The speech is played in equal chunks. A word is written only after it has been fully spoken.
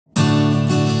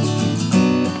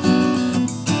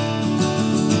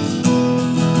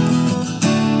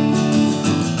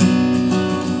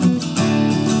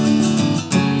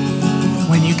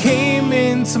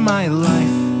into my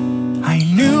life, I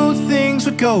knew things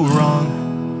would go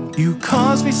wrong. You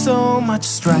caused me so much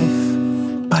strife,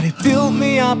 but it built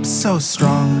me up so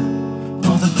strong.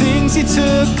 All the things you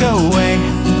took away,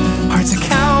 hard to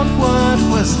count what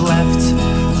was left,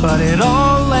 but it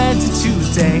all led to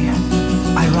today.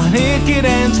 Ironic, it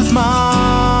ends with my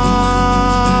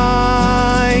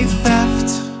theft.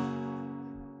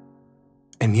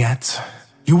 And yet,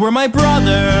 you were my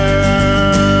brother,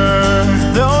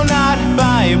 though not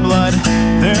by blood.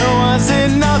 There was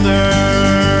another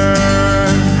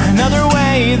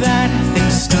way that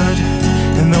things stood.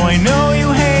 And though I know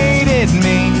you hated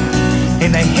me,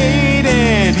 and I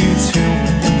hated you too,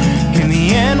 in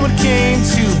the end what came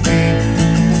to be,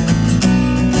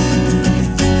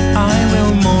 I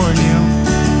will mourn you.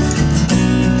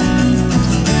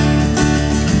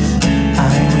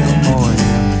 I will mourn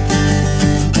you.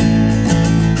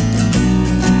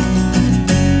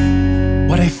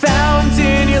 What I found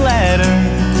in your letter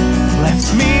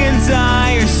left me in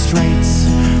dire straits.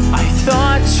 I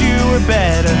thought you were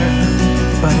better,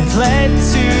 but it led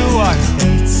to our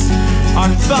fates.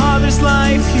 Our father's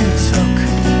life you took,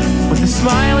 with a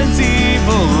smile and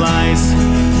evil eyes.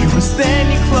 It was then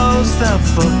you closed the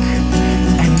book,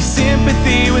 and your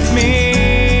sympathy with me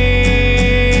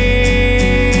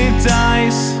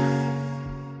dies.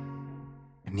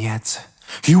 And yet,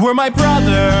 you were my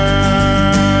brother,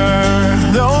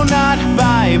 though not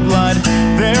by blood.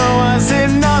 There was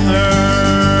another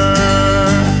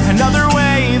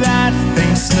way that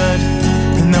things stood.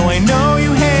 And though I know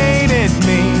you hated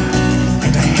me,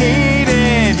 and I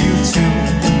hated you too,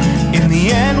 in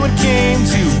the end what came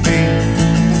to be,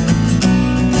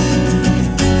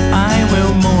 I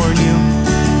will mourn you.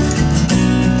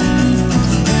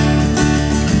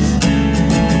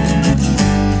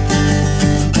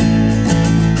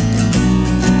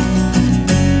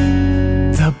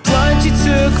 The blood you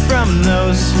took from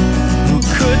those who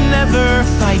could never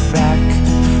fight back,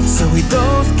 so we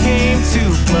both came to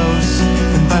blows,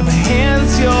 and by my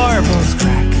hands your bones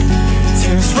crack.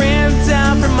 Tears ran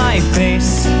down from my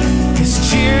face, his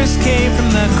cheers came from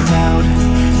the crowd.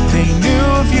 They knew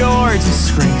of your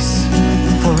disgrace,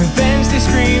 for revenge they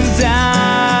screamed out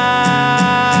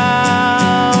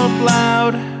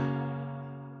loud.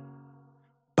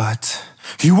 But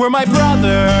you were my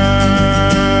brother,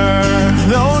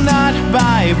 though not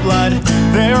by blood.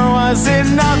 There was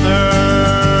another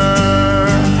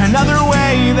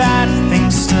way that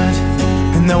things stood.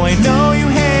 And though I know you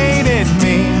hated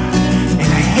me, and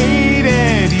I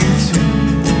hated you too,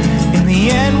 in the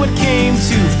end what came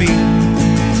to be,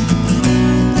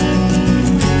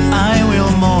 I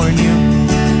will mourn you.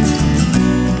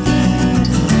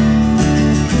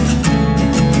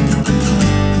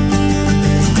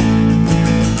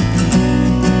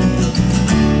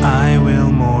 I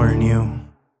will mourn you.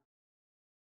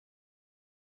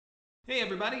 Hey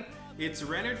everybody, it's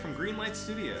Rennerd from Greenlight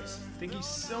Studios. Thank you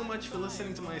so much for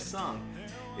listening to my song.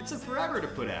 It's a forever to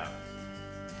put out,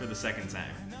 for the second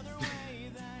time.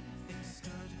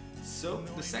 So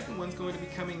the second one's going to be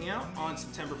coming out on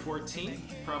September 14th,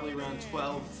 probably around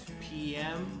 12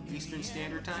 p.m. Eastern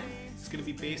Standard Time. It's going to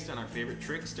be based on our favorite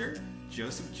trickster,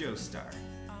 Joseph Joestar.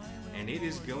 And it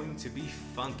is going to be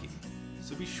funky.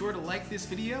 So be sure to like this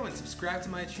video and subscribe to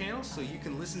my channel so you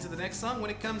can listen to the next song when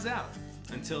it comes out.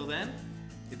 Until then,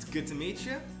 it's good to meet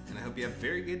you, and I hope you have a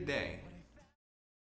very good day.